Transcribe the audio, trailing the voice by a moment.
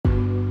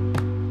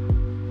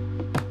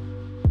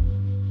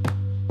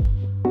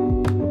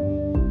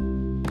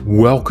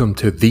Welcome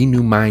to the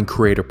New Mind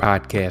Creator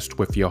podcast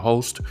with your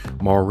host,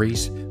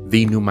 Maurice,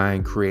 the New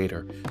Mind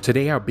Creator.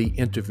 Today I'll be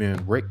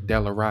interviewing Rick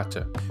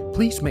Dellaratta.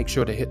 Please make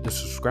sure to hit the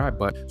subscribe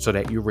button so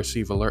that you'll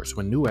receive alerts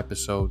when new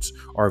episodes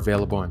are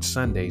available on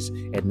Sundays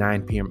at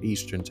 9 p.m.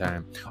 Eastern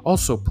Time.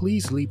 Also,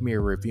 please leave me a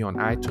review on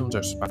iTunes or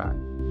Spotify.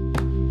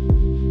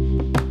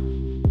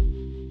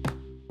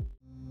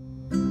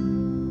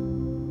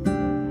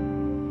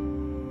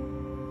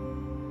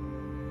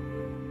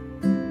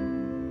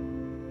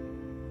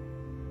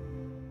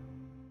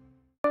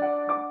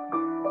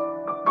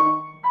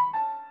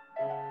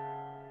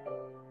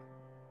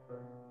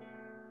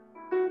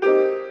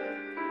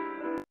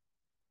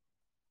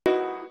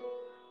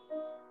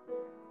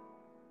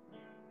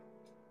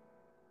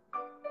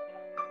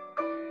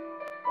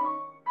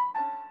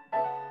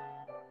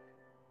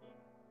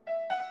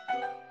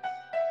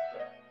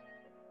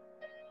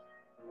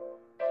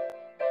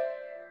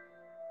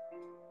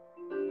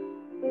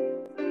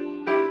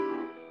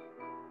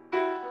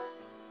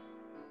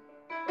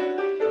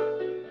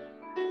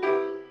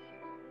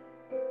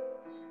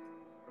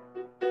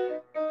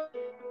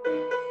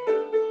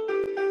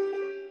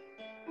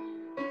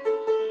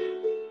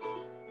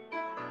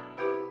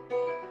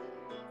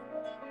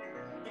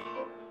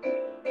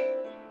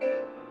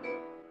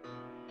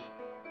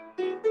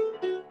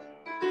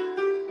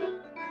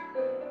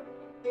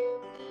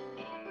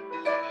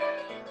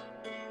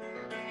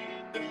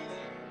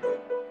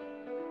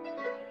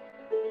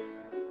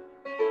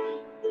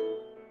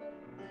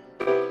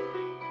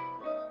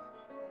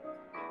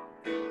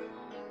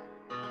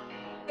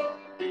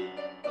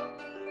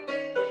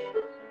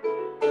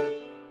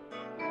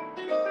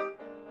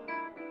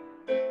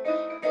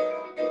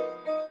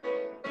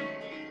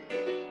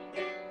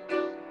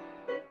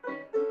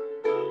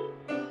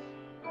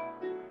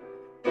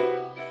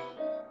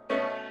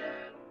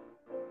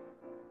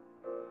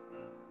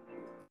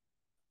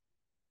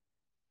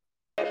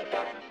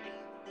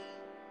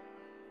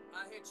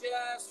 I hear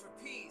jazz for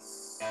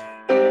peace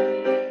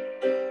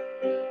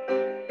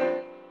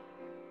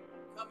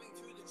coming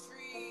through the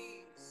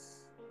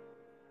trees.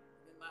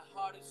 In my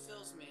heart it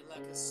fills me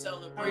like a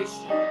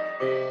celebration.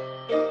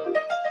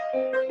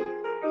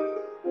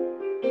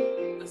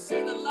 I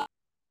see the light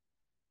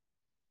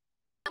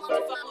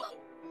follow,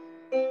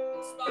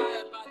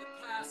 inspired by the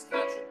past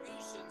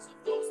contributions of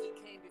those that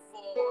came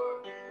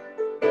before.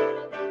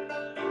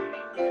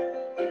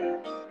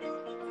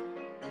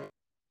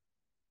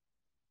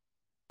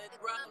 The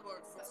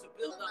groundwork for us to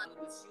build on in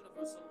this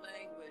universal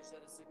language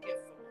that is a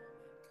gift from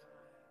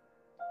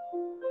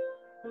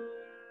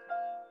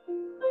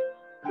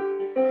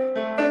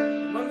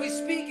mankind. When we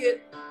speak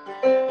it,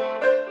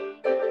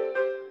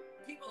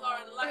 people are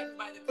enlightened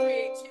by the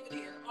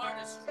creativity and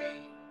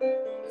artistry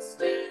that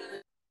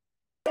stand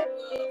in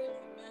love and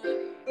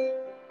humanity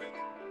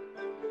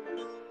and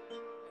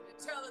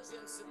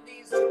intelligence that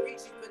leads to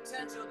reaching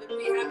potential that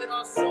we have in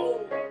our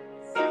souls.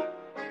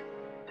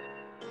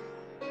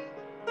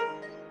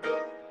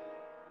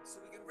 So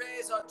we can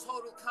raise our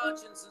total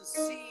conscience and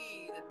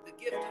see that the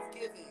gift of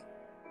giving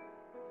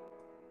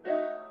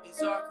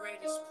is our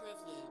greatest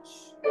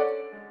privilege.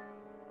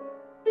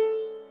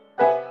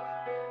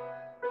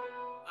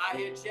 I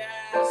hear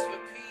jazz for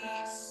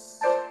peace.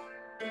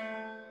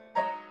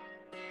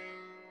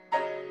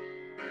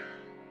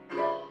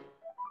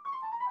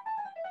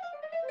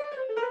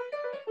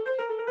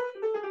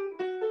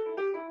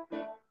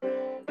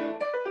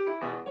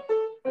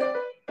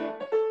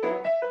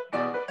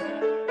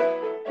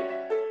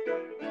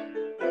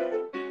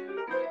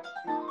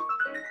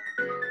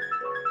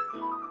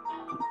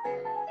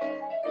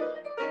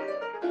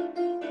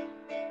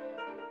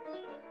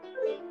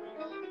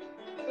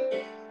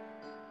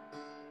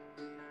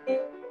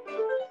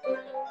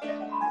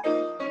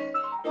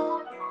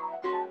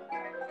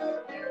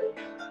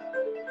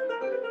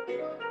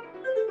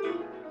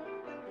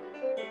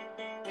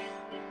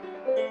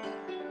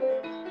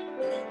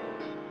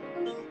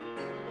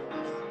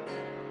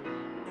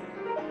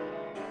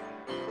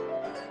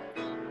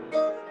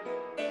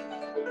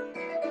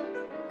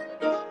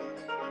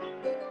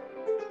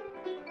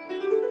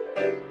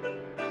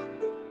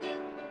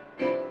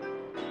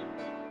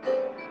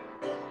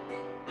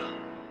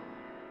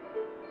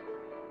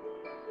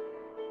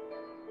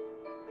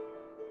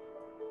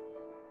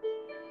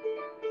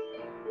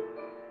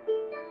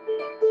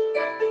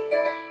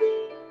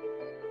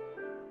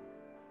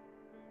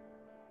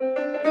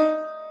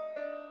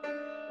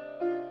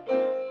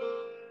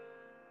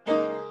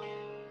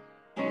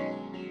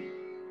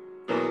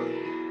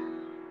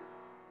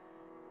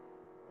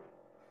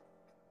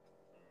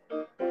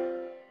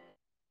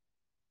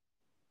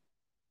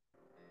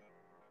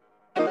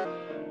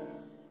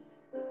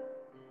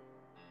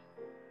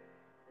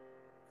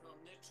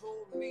 They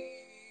told me,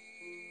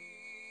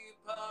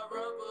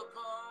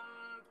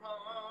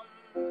 pa-ra-ba-pum-pum,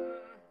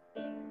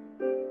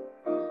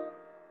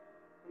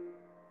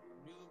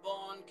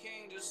 newborn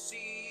king to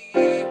see,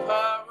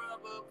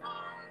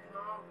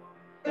 pa-ra-ba-pum-pum,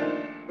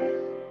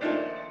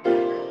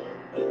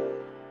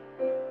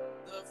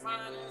 the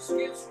finest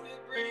gifts we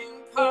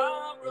bring,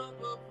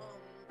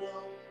 pa-ra-ba-pum-pum.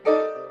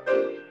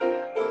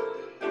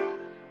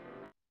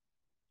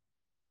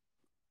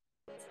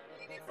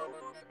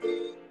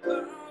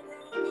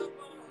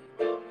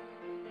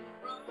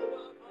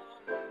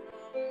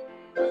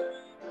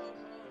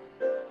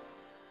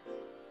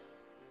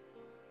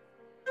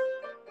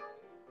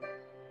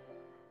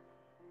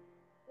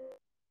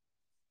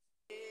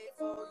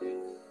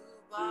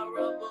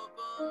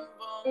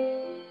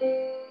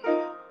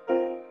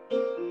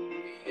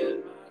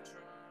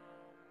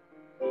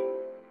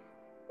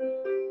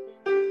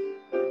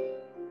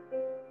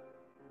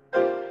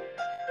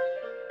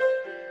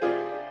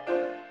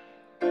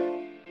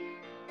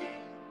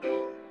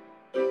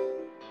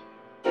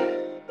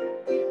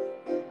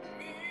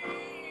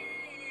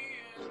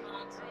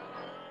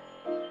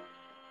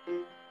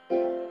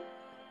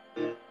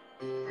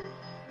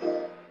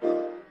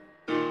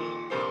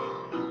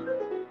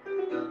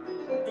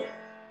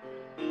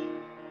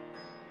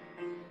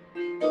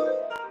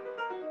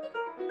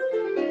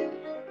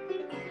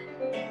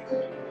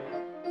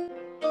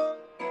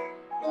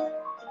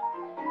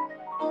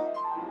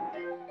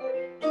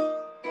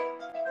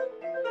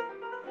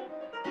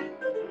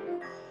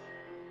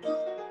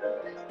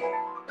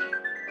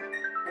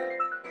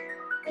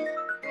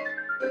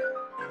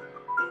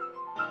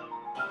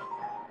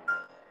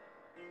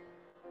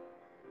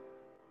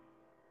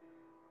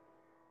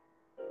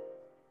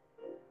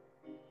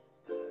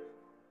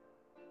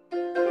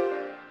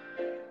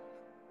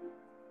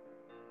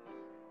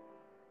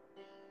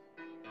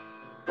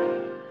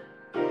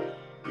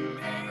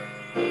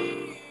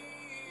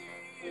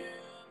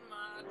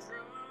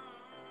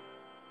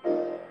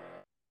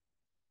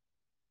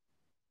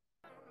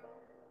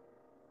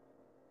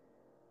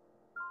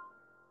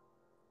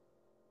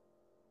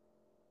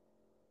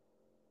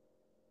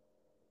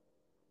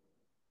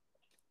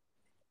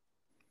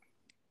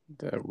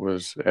 That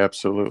was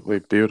absolutely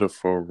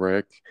beautiful,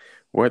 Rick.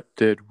 What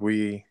did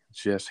we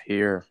just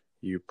hear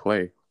you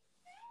play?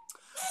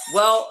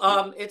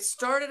 Well, it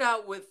started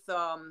out with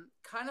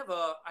kind of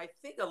I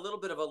think a little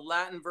bit of a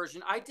Latin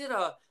version. I did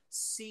a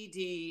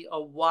CD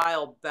a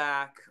while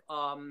back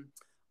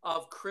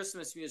of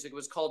Christmas music. It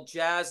was called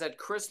Jazz at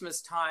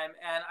Christmas Time.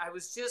 And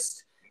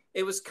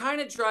it was kind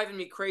of driving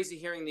me crazy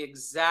hearing the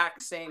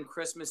exact same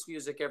Christmas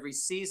music every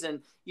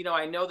season. You know,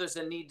 I know there's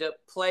a need to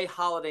play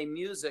holiday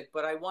music,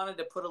 but I wanted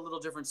to put a little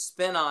different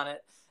spin on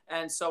it.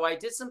 And so I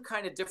did some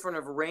kind of different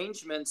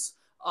arrangements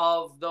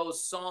of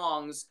those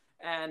songs,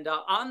 and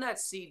on that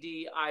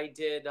CD, I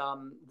did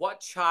What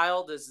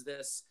Child Is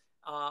This?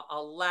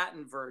 A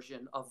Latin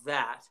version of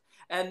that.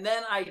 And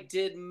then I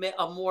did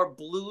a more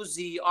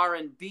bluesy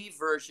R&B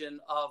version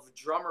of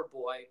Drummer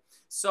Boy.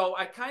 So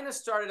I kind of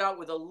started out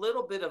with a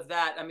little bit of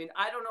that. I mean,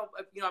 I don't know,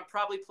 I'm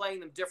probably playing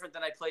them different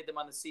than I played them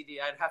on the CD.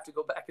 I'd have to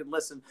go back and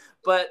listen.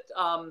 But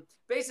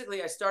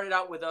basically, I started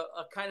out with a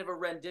kind of a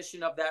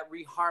rendition of that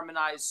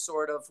reharmonized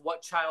sort of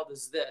What Child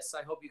Is This?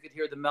 I hope you could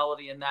hear the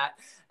melody in that.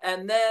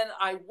 And then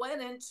I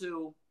went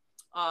into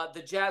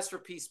the Jazz for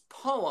Peace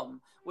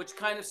poem, which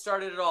kind of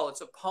started it all. It's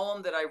a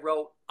poem that I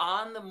wrote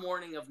on the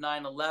morning of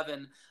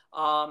 9/11.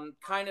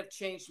 Kind of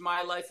changed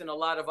my life and a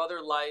lot of other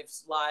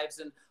lives,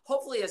 and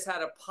hopefully has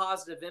had a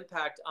positive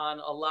impact on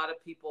a lot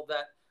of people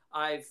that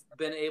I've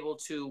been able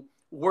to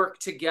work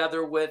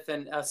together with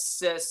and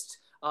assist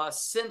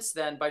since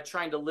then by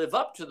trying to live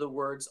up to the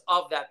words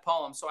of that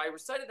poem. So I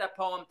recited that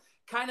poem,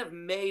 kind of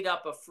made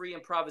up a free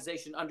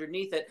improvisation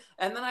underneath it.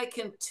 And then I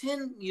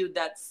continued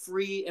that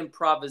free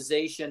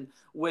improvisation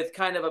with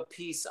kind of a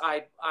piece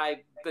I've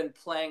been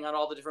playing on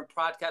all the different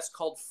podcasts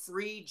called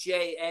Free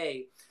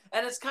JA.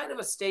 And it's kind of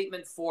a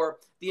statement for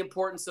the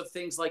importance of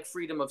things like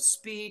freedom of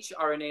speech,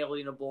 our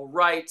inalienable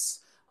rights,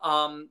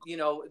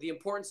 the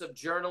importance of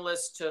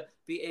journalists to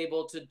be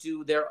able to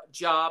do their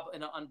job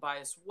in an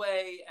unbiased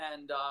way,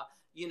 and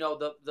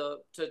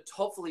to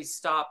hopefully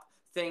stop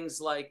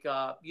things like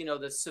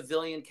the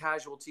civilian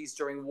casualties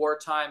during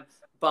wartime,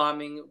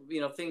 bombing,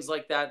 things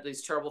like that,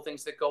 these terrible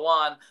things that go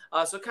on.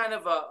 So kind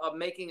of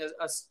making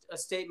a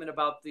statement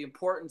about the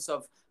importance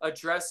of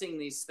addressing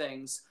these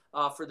things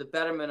for the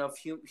betterment of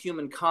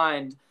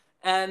humankind.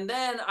 And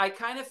then I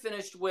kind of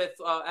finished with,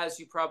 as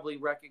you probably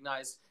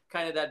recognize,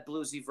 kind of that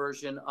bluesy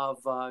version of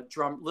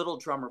Little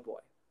Drummer Boy.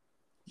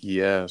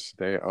 Yes,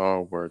 they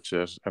all were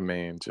just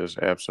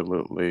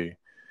absolutely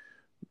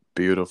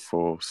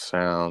beautiful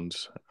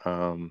sounds.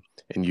 And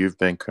you've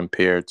been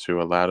compared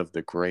to a lot of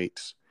the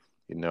greats,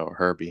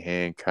 Herbie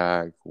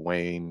Hancock,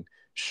 Wayne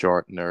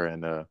Shortner,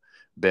 and a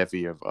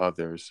bevy of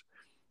others.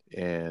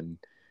 And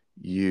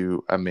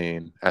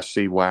I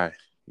see why,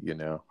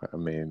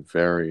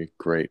 very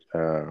great,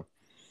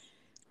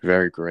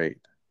 very great.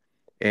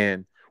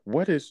 And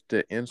what is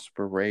the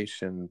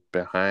inspiration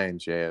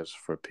behind Jazz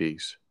for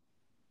Peace?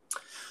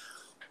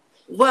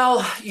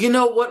 Well,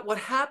 what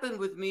happened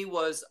with me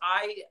was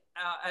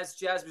as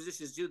jazz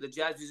musicians do, the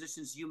jazz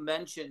musicians you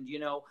mentioned,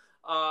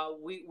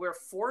 we're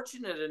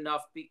fortunate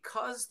enough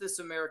because this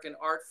American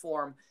art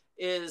form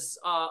is,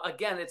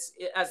 again,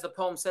 as the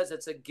poem says,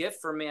 it's a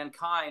gift for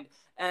mankind.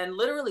 And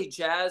literally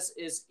jazz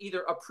is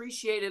either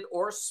appreciated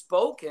or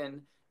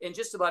spoken in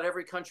just about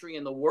every country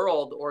in the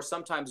world, or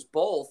sometimes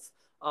both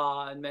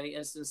in many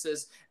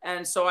instances.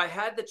 And so I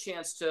had the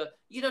chance to,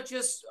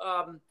 just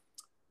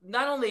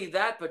not only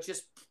that, but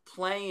just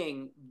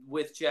playing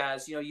with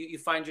jazz. You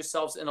find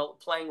yourselves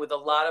playing with a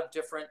lot of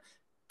different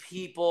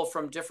people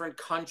from different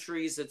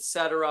countries,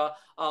 etc.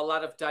 A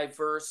lot of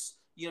diverse.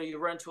 You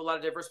run into a lot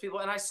of diverse people,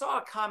 and I saw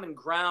a common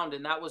ground,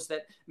 and that was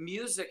that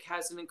music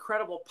has an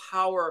incredible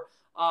power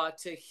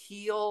to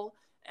heal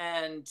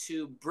and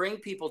to bring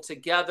people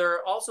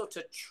together, also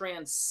to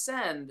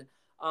transcend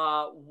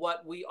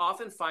what we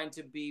often find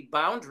to be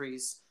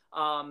boundaries.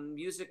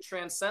 Music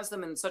transcends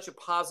them in such a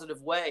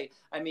positive way.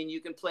 I mean, you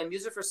can play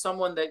music for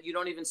someone that you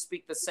don't even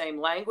speak the same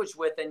language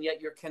with, and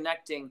yet you're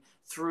connecting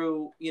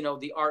through,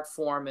 the art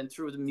form and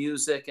through the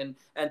music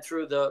and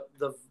through the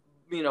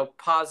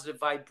positive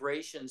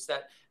vibrations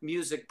that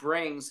music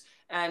brings.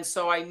 And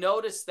so I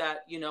noticed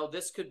that,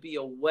 this could be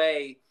a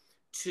way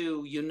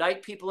to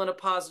unite people in a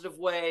positive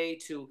way,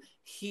 to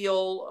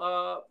heal,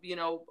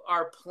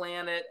 our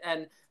planet.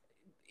 And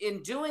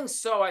in doing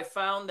so, I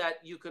found that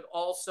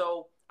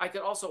I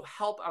could also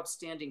help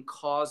outstanding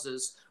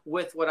causes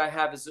with what I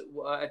have as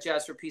at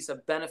Jazz for Peace, a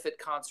benefit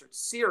concert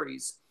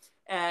series.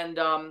 And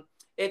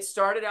it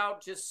started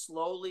out just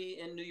slowly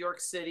in New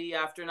York City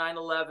after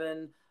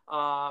 9/11.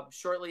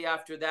 Shortly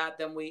after that,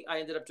 I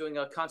ended up doing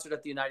a concert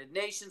at the United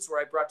Nations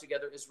where I brought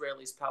together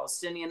Israelis,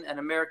 Palestinian, and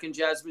American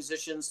jazz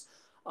musicians,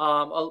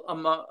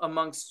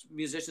 amongst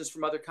musicians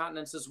from other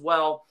continents as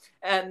well.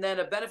 And then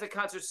a benefit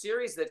concert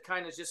series that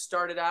kind of just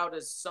started out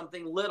as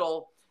something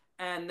little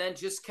and then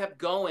just kept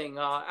going.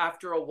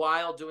 After a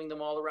while, doing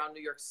them all around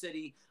New York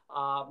City,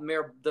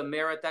 the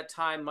mayor at that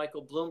time,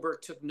 Michael Bloomberg,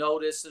 took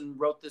notice and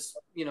wrote this,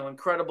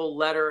 incredible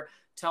letter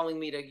telling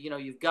me to,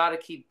 you've got to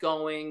keep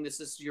going.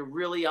 You're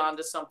really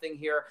onto something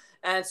here.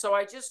 And so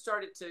I just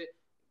started to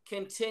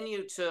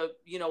continue to,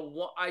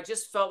 I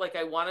just felt like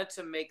I wanted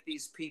to make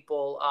these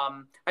people,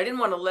 I didn't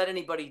want to let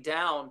anybody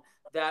down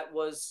that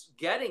was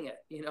getting it,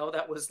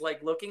 that was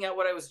like looking at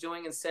what I was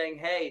doing and saying,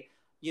 hey,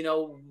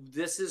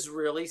 this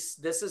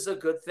is a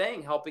good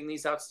thing, helping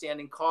these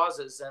outstanding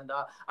causes. And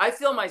I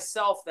feel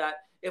myself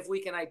that if we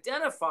can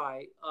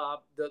identify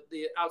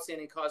the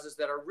outstanding causes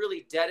that are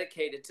really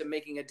dedicated to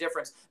making a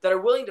difference, that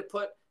are willing to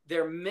put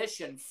their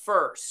mission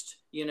first,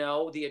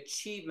 the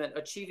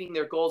achieving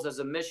their goals as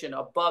a mission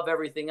above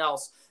everything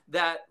else,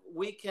 that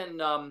we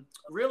can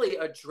really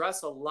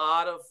address a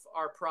lot of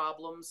our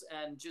problems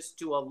and just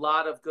do a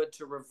lot of good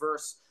to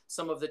reverse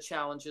some of the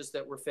challenges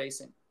that we're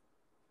facing.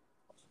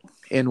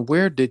 And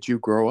where did you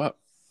grow up?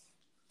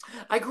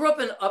 I grew up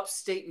in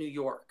upstate New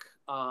York.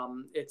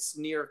 It's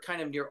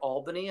kind of near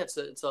Albany. It's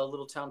a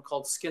little town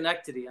called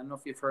Schenectady. I don't know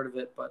if you've heard of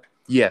it, but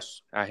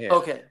Yes, I have.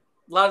 Okay.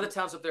 A lot of the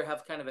towns up there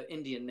have kind of an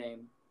Indian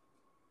name.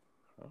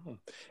 Oh.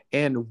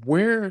 And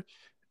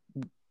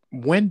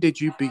when did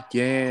you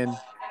begin?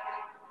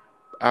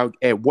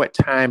 At what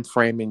time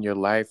frame in your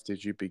life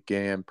did you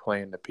begin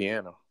playing the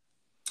piano?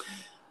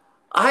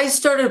 I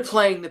started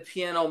playing the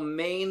piano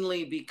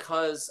mainly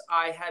because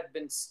I had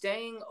been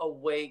staying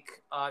awake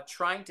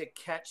trying to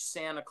catch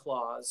Santa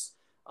Claus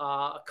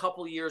a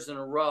couple years in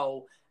a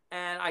row,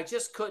 and I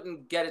just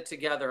couldn't get it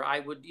together.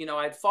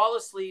 I'd fall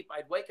asleep,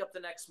 I'd wake up the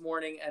next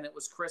morning, and it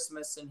was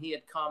Christmas, and he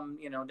had come,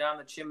 down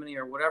the chimney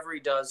or whatever he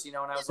does, and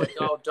I was like,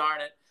 oh, darn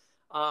it.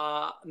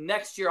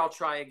 Next year I'll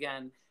try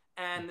again.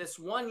 And this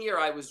one year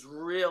I was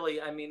really,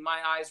 my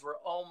eyes were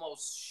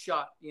almost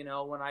shut,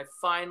 when I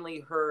finally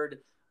heard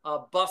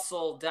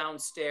bustle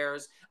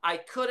downstairs.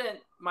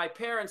 My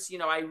parents,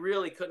 I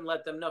really couldn't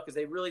let them know because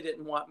they really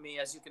didn't want me,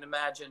 as you can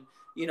imagine,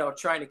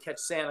 trying to catch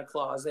Santa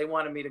Claus. They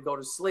wanted me to go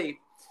to sleep.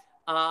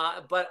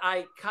 But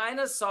I kind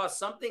of saw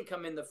something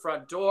come in the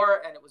front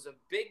door, and it was a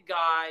big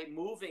guy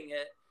moving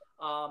it.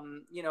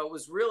 It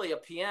was really a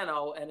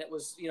piano, and it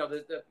was,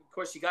 of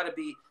course, you got to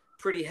be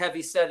pretty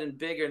heavy set and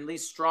big, or at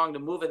least strong to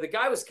move it. The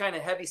guy was kind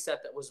of heavy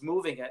set that was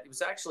moving it. It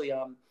was actually,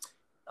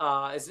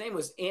 his name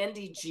was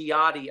Andy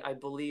Giotti, I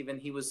believe, and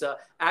he was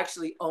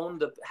actually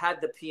had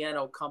the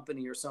piano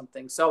company or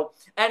something. So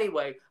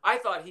anyway, I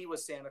thought he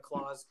was Santa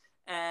Claus,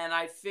 and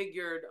I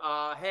figured,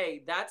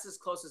 hey, that's as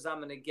close as I'm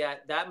going to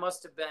get. That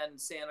must have been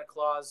Santa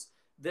Claus.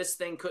 This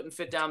thing couldn't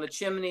fit down the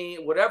chimney.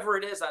 Whatever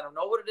it is, I don't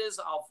know what it is.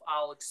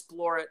 I'll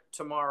explore it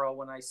tomorrow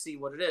when I see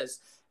what it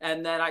is.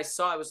 And then I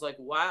was like,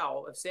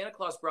 wow, if Santa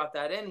Claus brought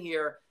that in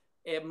here,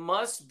 it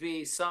must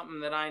be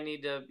something that I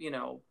need to,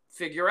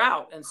 figure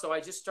out. And so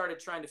I just started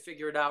trying to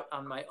figure it out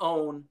on my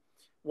own.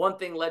 One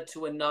thing led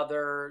to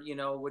another,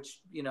 which,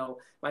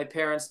 my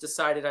parents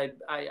decided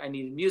I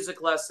needed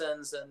music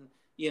lessons and,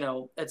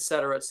 et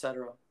cetera, et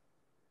cetera.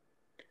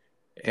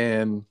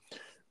 And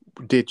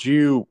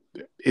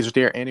is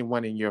there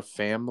anyone in your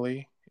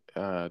family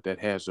that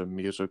has a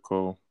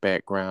musical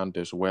background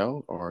as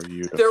well? Or are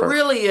you There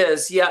really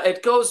is. Yeah,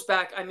 it goes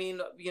back.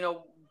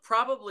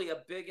 Probably a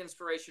big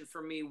inspiration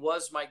for me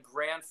was my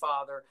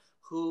grandfather,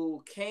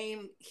 who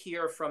came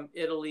here from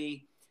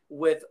Italy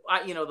with,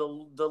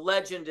 the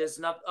legend is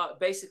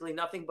basically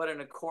nothing but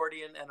an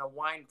accordion and a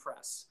wine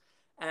press.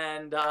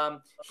 And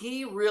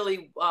he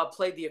really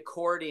played the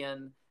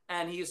accordion,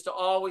 and he used to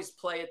always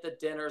play at the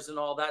dinners and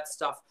all that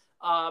stuff.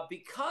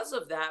 Because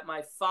of that,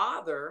 my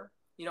father,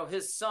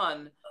 his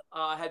son,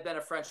 had been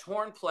a French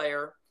horn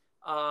player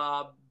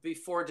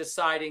before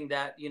deciding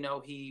that,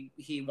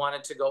 he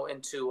wanted to go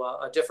into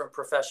a different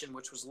profession,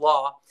 which was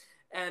law.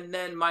 And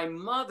then my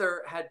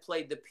mother had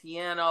played the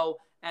piano,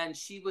 and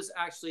she was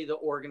actually the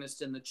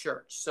organist in the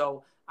church.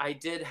 So I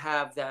did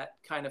have that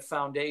kind of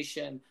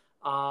foundation.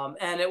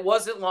 And it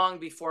wasn't long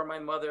before my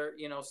mother,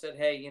 said,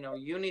 hey,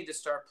 you need to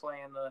start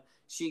playing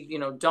she,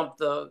 dumped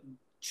the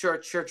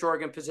church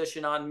organ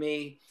position on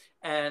me.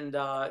 And,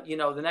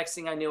 the next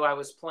thing I knew, I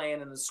was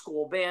playing in the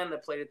school band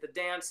that played at the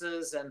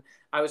dances, and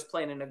I was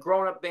playing in a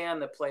grown-up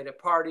band that played at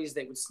parties.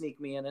 They would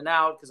sneak me in and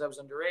out because I was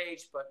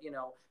underage, but,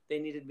 they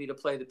needed me to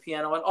play the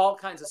piano and all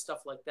kinds of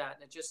stuff like that.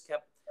 And it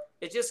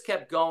just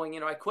kept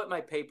going. I quit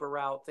my paper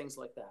route, things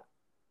like that.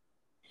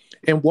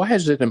 And why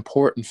is it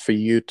important for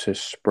you to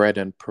spread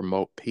and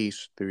promote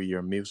peace through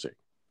your music?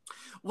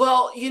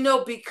 Well,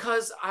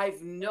 because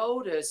I've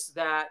noticed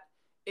that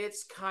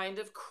it's kind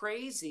of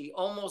crazy.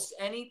 Almost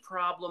any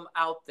problem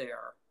out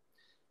there,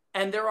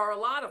 and there are a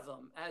lot of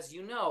them, as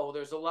you know,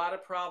 there's a lot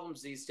of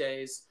problems these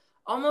days.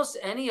 Almost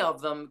any of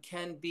them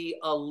can be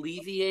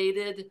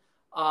alleviated,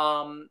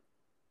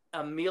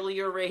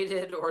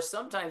 ameliorated, or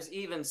sometimes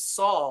even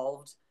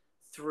solved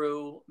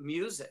through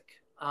music.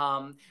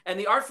 And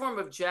the art form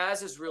of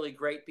jazz is really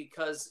great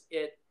because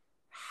it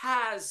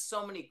has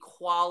so many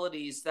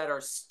qualities that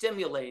are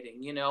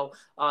stimulating.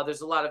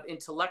 There's a lot of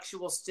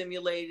intellectual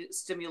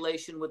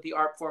stimulation with the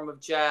art form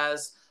of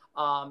jazz.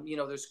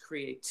 There's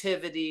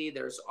creativity,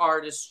 there's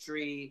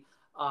artistry,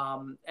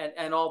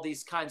 and all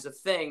these kinds of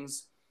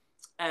things.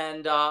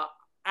 And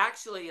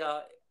actually,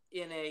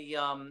 in a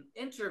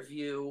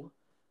interview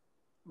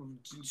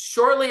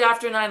shortly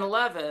after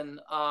 9/11,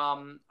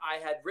 I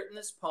had written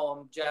this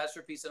poem, Jazz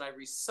for Peace, and I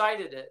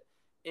recited it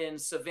in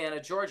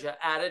Savannah, Georgia,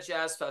 at a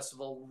jazz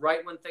festival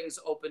right when things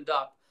opened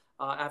up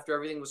after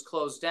everything was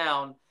closed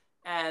down.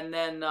 And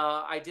then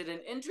I did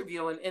an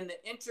interview, and in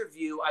the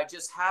interview, I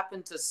just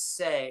happened to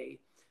say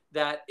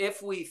that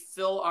if we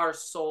fill our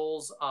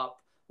souls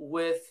up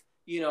with,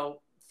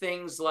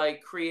 things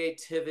like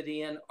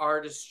creativity and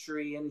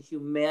artistry and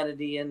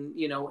humanity and,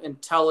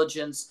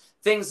 intelligence,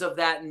 things of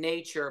that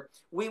nature,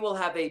 we will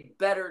have a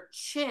better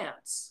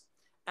chance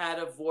at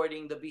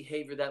avoiding the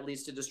behavior that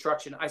leads to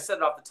destruction. I said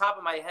it off the top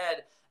of my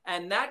head,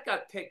 and that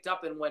got picked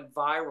up and went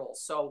viral.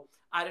 So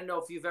I don't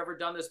know if you've ever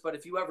done this, but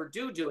if you ever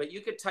do it,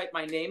 you could type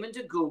my name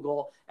into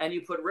Google and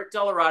you put Rick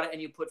Dellaratta and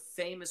you put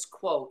famous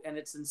quote, and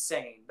it's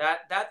insane.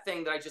 That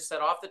thing that I just said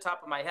off the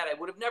top of my head, I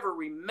would have never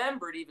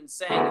remembered even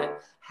saying it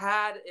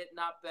had it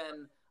not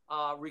been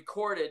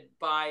recorded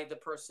by the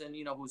person,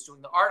 who's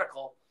doing the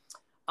article.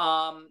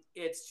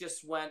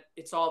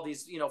 It's all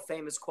these,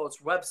 famous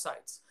quotes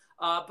websites.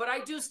 But I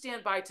do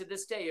stand by to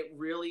this day. It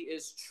really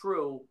is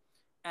true.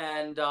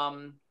 And,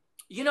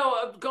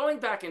 going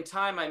back in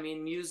time, I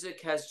mean,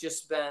 music has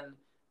just been,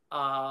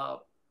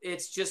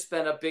 it's just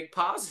been a big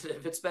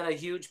positive. It's been a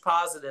huge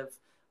positive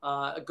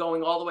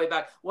going all the way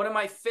back. One of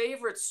my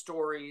favorite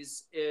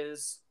stories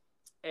is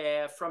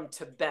from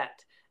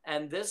Tibet.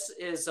 And this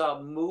is a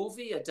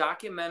movie, a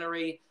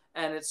documentary,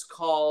 and it's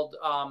called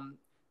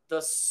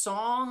The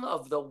Song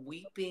of the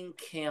Weeping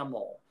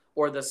Camel,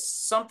 or the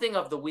something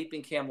of the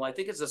Weeping Camel. I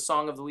think it's a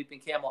Song of the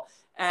Weeping Camel.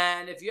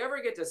 And if you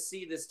ever get to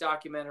see this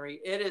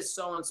documentary, it is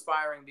so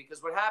inspiring,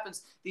 because what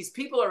happens, these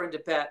people are in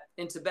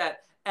Tibet,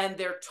 and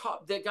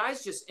the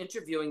guy's just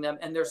interviewing them,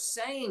 and they're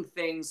saying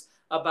things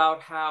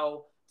about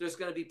how there's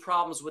going to be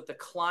problems with the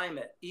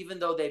climate, even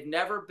though they've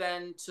never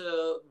been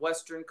to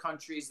Western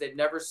countries. They've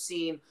never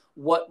seen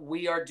what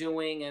we are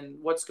doing and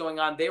what's going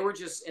on. They were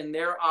just, in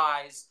their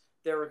eyes,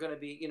 there were going to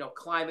be,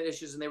 climate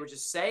issues, and they were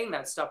just saying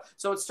that stuff.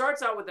 So it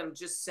starts out with them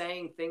just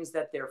saying things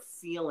that they're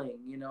feeling,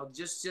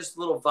 just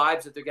little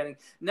vibes that they're getting.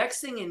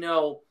 Next thing you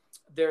know,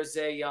 there's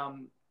a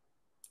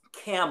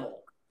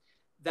camel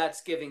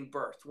that's giving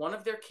birth. One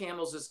of their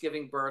camels is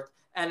giving birth,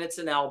 and it's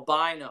an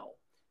albino.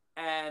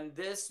 And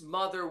this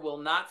mother will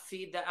not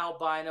feed the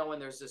albino,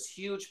 and there's this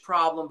huge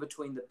problem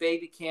between the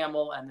baby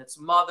camel and its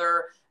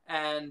mother.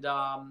 And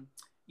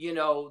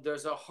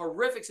there's a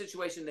horrific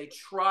situation. They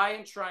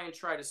try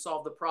to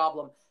solve the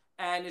problem.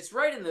 And it's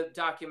right in the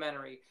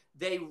documentary.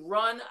 They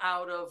run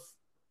out of,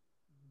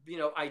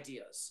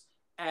 ideas.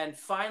 And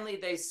finally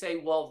they say,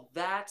 well,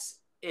 that's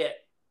it.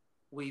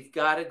 We've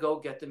got to go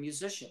get the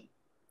musician.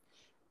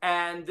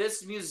 And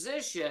this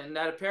musician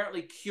that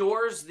apparently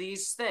cures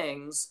these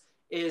things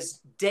is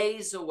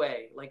days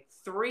away, like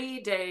 3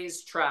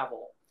 days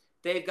travel.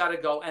 They've got to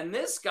go. And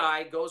this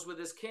guy goes with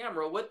his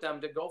camera with them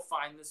to go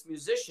find this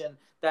musician.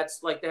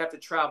 That's like, they have to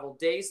travel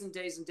days and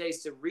days and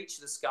days to reach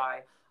this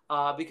guy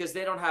because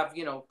they don't have,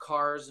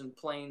 cars and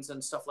planes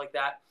and stuff like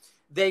that.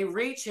 They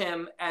reach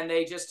him and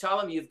they just tell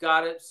him, you've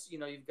got it.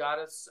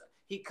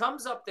 He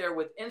comes up there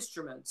with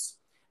instruments,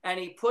 and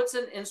he puts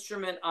an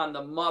instrument on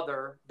the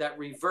mother that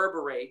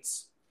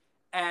reverberates,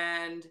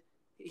 and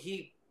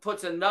he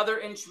puts another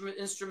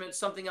instrument,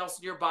 something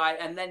else nearby,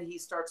 and then he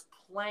starts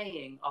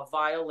playing a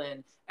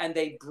violin. And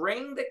they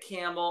bring the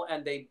camel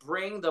and they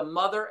bring the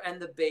mother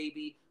and the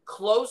baby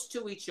close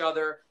to each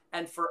other,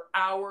 and for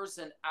hours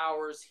and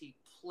hours he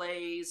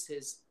plays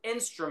his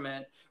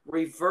instrument,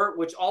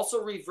 which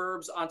also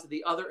reverbs onto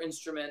the other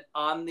instrument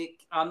on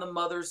the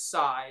mother's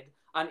side.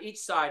 On each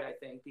side, I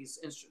think these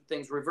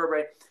things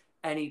reverberate,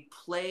 and he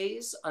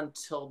plays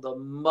until the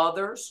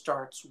mother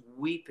starts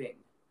weeping,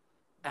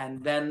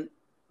 and then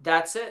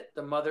that's it.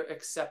 The mother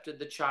accepted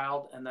the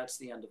child, and that's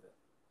the end of it.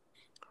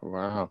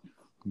 Wow.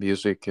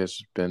 Music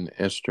has been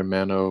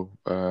instrumental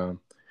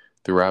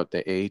throughout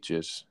the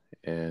ages,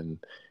 and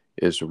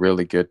it's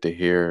really good to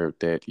hear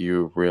that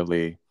you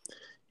really,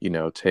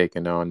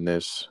 taking on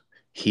this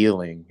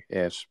healing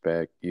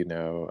aspect,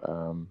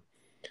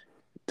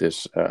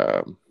 this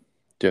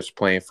just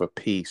playing for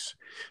peace.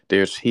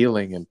 There's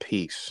healing and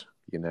peace,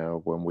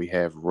 when we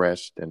have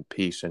rest and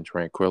peace and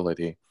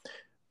tranquility.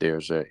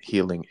 There's a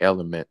healing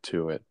element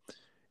to it.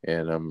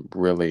 And I'm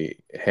really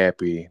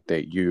happy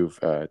that you've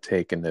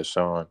taken this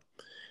on.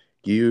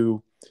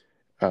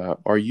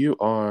 Are you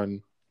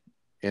on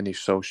any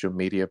social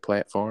media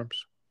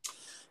platforms?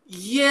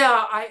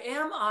 Yeah, I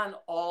am on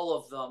all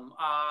of them.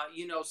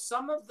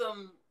 Some of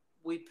them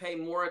we pay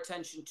more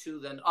attention to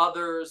than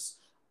others.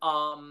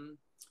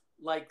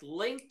 Like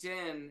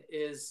LinkedIn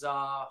is,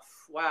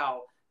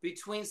 wow.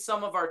 Between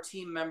some of our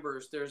team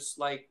members, there's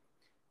like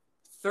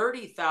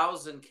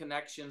 30,000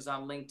 connections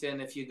on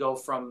LinkedIn. If you go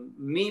from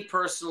me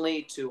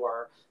personally to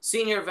our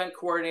senior event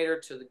coordinator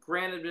to the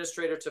grant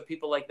administrator to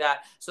people like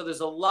that. So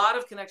there's a lot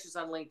of connections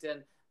on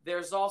LinkedIn.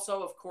 There's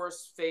also, of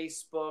course,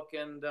 Facebook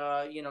and,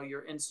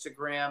 your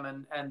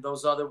Instagram and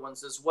those other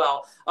ones as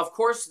well. Of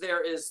course,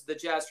 there is the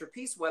Jazz for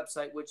Peace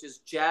website, which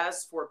is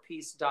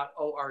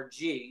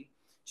jazzforpeace.org.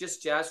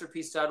 just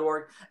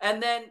jazzforpeace.org.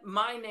 And then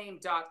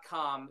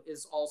myname.com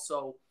is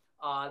also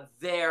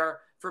there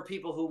for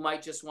people who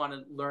might just want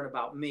to learn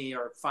about me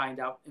or find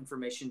out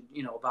information,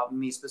 about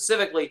me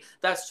specifically.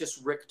 That's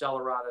just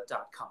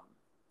rickdellaratta.com.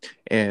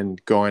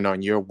 And going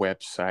on your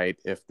website,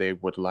 if they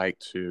would like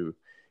to,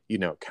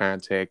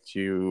 contact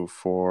you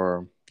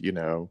for,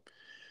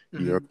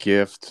 your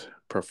gift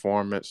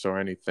performance or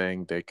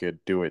anything, they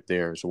could do it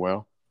there as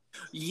well.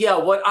 Yeah,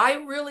 what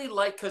I really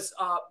like, because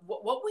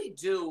what we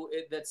do,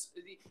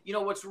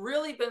 what's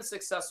really been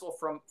successful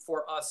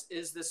for us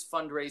is this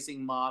fundraising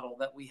model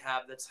that we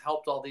have that's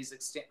helped all these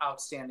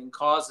outstanding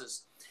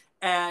causes.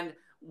 And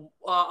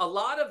a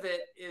lot of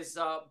it is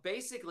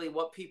basically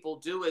what people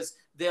do is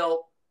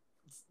they'll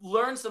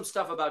learn some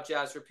stuff about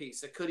Jazz for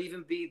Peace. It could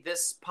even be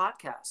this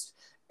podcast.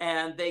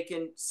 And they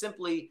can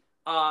simply,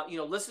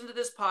 listen to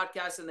this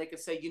podcast and they could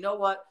say, you know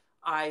what,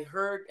 I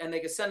heard, and they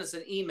could send us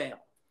an email.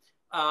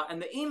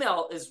 And the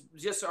email is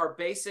just our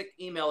basic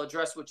email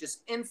address, which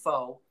is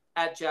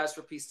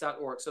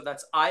info@jazzforpeace.org. So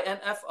that's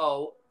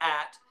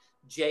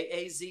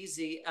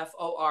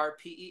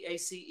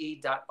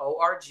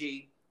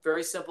info@jazzforpeace.org.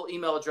 Very simple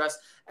email address.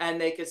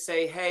 And they could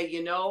say, hey,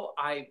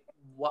 I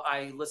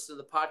listened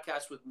to the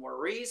podcast with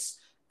Maurice,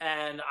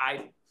 and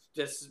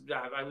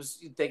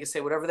they can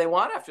say whatever they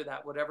want after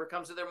that, whatever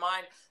comes to their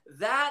mind.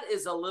 That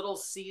is a little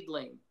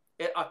seedling,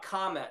 a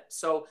comment.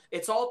 So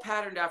it's all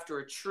patterned after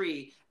a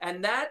tree,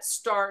 and that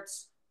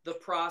starts the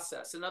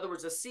process. In other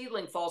words, a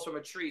seedling falls from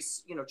a tree.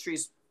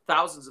 Trees,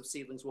 thousands of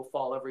seedlings will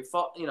fall every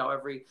fall,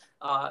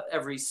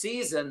 every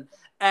season,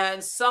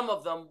 and some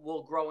of them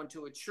will grow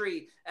into a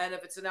tree. And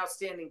if it's an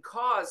outstanding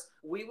cause,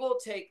 we will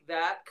take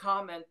that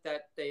comment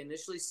that they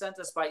initially sent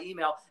us by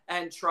email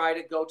and try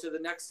to go to the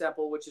next step,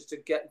 which is to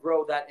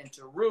grow that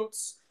into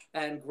roots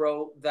and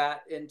grow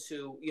that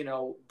into,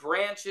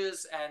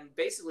 branches. And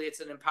basically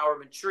it's an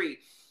empowerment tree.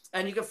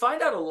 And you can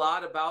find out a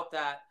lot about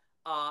that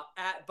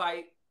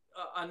by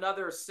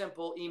another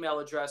simple email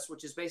address,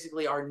 which is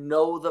basically our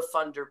Know the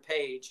Funder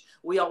page.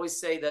 We always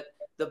say that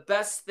the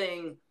best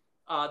thing,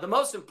 the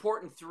most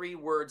important 3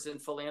 words in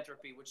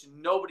philanthropy, which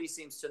nobody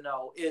seems to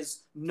know,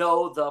 is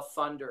know the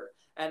funder.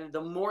 And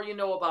the more you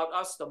know about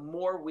us, the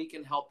more we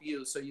can help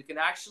you. So you can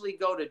actually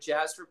go to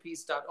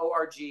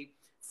jazzforpeace.org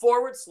 /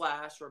 or /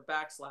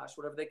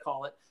 whatever they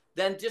call it,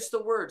 then just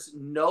the words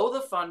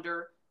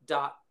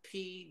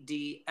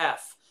knowthefunder.pdf.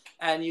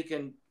 And you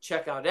can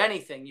check out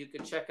anything. You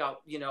can check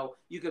out,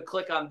 you could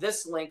click on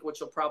this link, which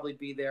will probably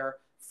be there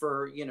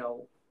for,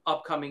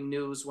 upcoming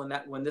news when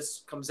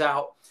this comes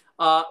out,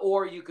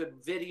 or you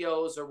could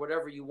videos or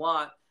whatever you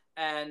want.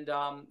 And,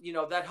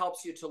 that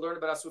helps you to learn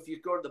about us. So if you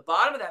go to the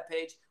bottom of that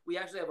page, we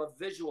actually have a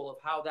visual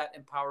of how that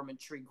empowerment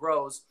tree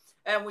grows.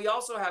 And we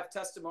also have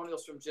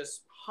testimonials from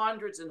just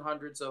hundreds and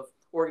hundreds of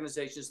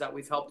organizations that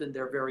we've helped in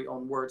their very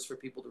own words for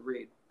people to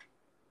read.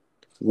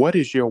 What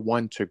is your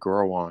one to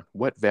grow on?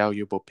 What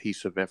valuable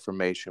piece of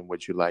information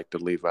would you like to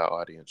leave our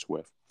audience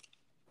with?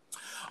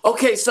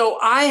 Okay, so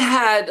I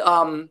had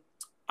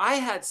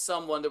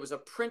someone, there was a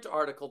print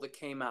article that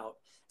came out.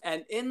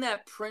 And in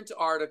that print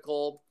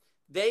article,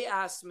 they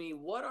asked me,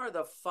 what are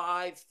the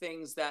 5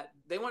 things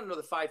they want to know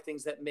the 5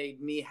 things that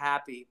made me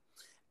happy.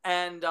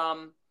 And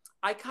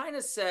I kind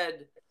of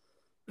said,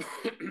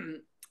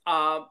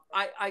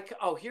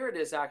 here it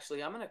is,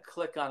 actually. I'm going to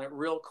click on it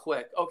real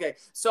quick. Okay.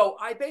 So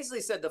I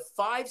basically said the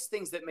 5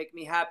 things that make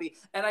me happy.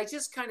 And I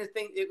just kind of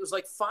think it was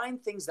like,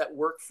 find things that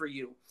work for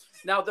you.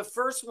 Now, the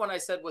first one I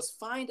said was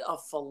find a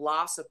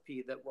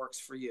philosophy that works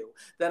for you.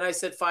 Then I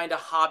said, find a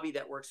hobby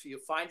that works for you.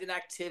 Find an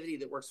activity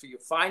that works for you.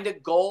 Find a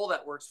goal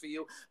that works for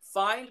you.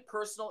 Find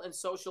personal and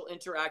social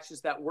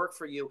interactions that work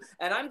for you.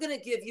 And I'm going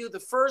to give you the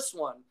first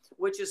one,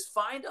 which is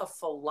find a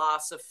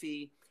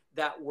philosophy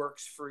that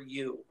works for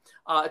you.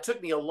 It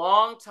took me a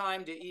long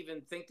time to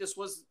even think this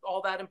was all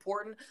that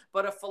important,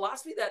 but a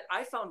philosophy that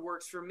I found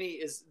works for me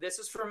is, this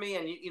is for me,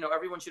 and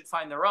everyone should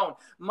find their own.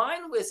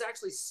 Mine was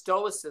actually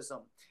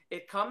Stoicism.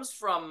 It comes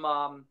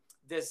from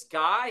this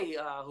guy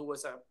who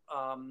was a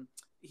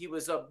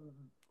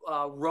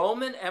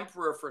Roman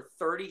emperor for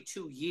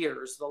 32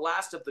 years, the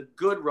last of the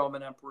good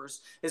Roman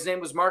emperors. His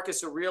name was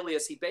Marcus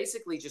Aurelius. He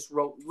basically just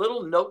wrote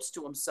little notes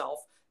to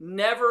himself,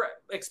 never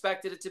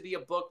expected it to be a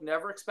book,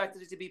 never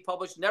expected it to be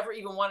published, never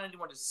even wanted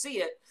anyone to see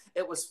it.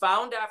 It was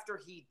found after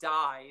he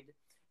died,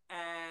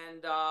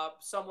 and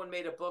someone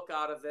made a book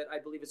out of it. I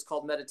believe it's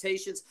called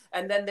Meditations.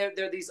 And then there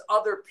are these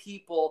other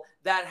people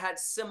that had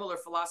similar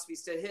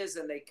philosophies to his,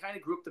 and they kind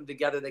of grouped them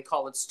together. They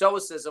call it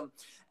Stoicism.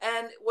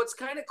 And what's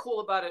kind of cool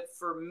about it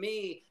for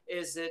me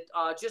is it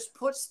just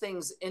puts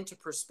things into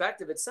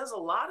perspective. It says a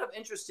lot of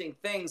interesting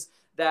things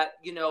that,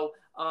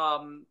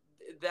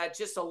 that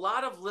just a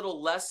lot of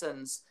little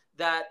lessons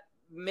that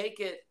make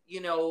it,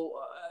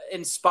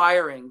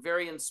 inspiring,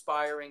 very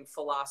inspiring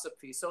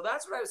philosophy. So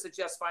that's what I would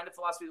suggest. Find a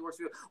philosophy that works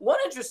for you. One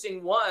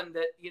interesting one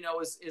that,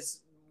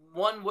 is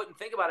one wouldn't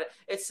think about it.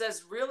 It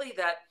says really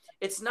that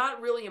it's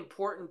not really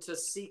important to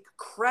seek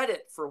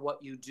credit for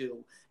what you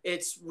do.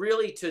 It's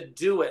really to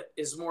do it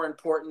is more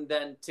important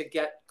than to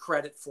get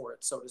credit for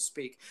it, so to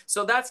speak.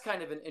 So that's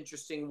kind of an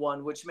interesting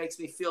one, which makes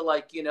me feel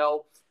like,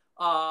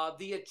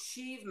 the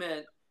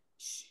achievement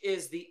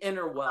is the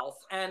inner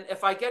wealth. And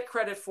if I get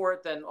credit for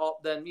it, then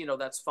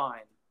that's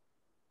fine.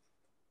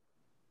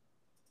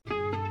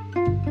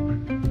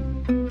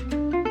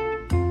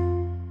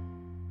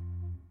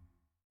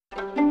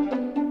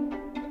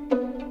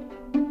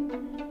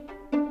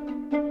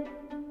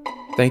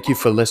 Thank you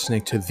for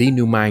listening to The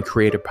New Mind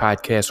Creator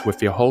podcast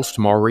with your host,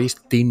 Maurice,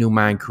 The New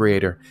Mind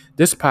Creator.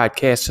 This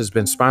podcast has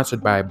been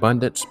sponsored by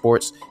Abundant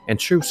Sports and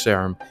True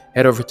Serum.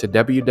 Head over to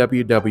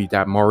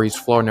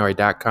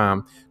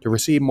www.mauriceflournoy.com to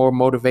receive more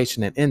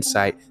motivation and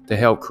insight to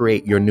help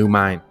create your new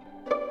mind.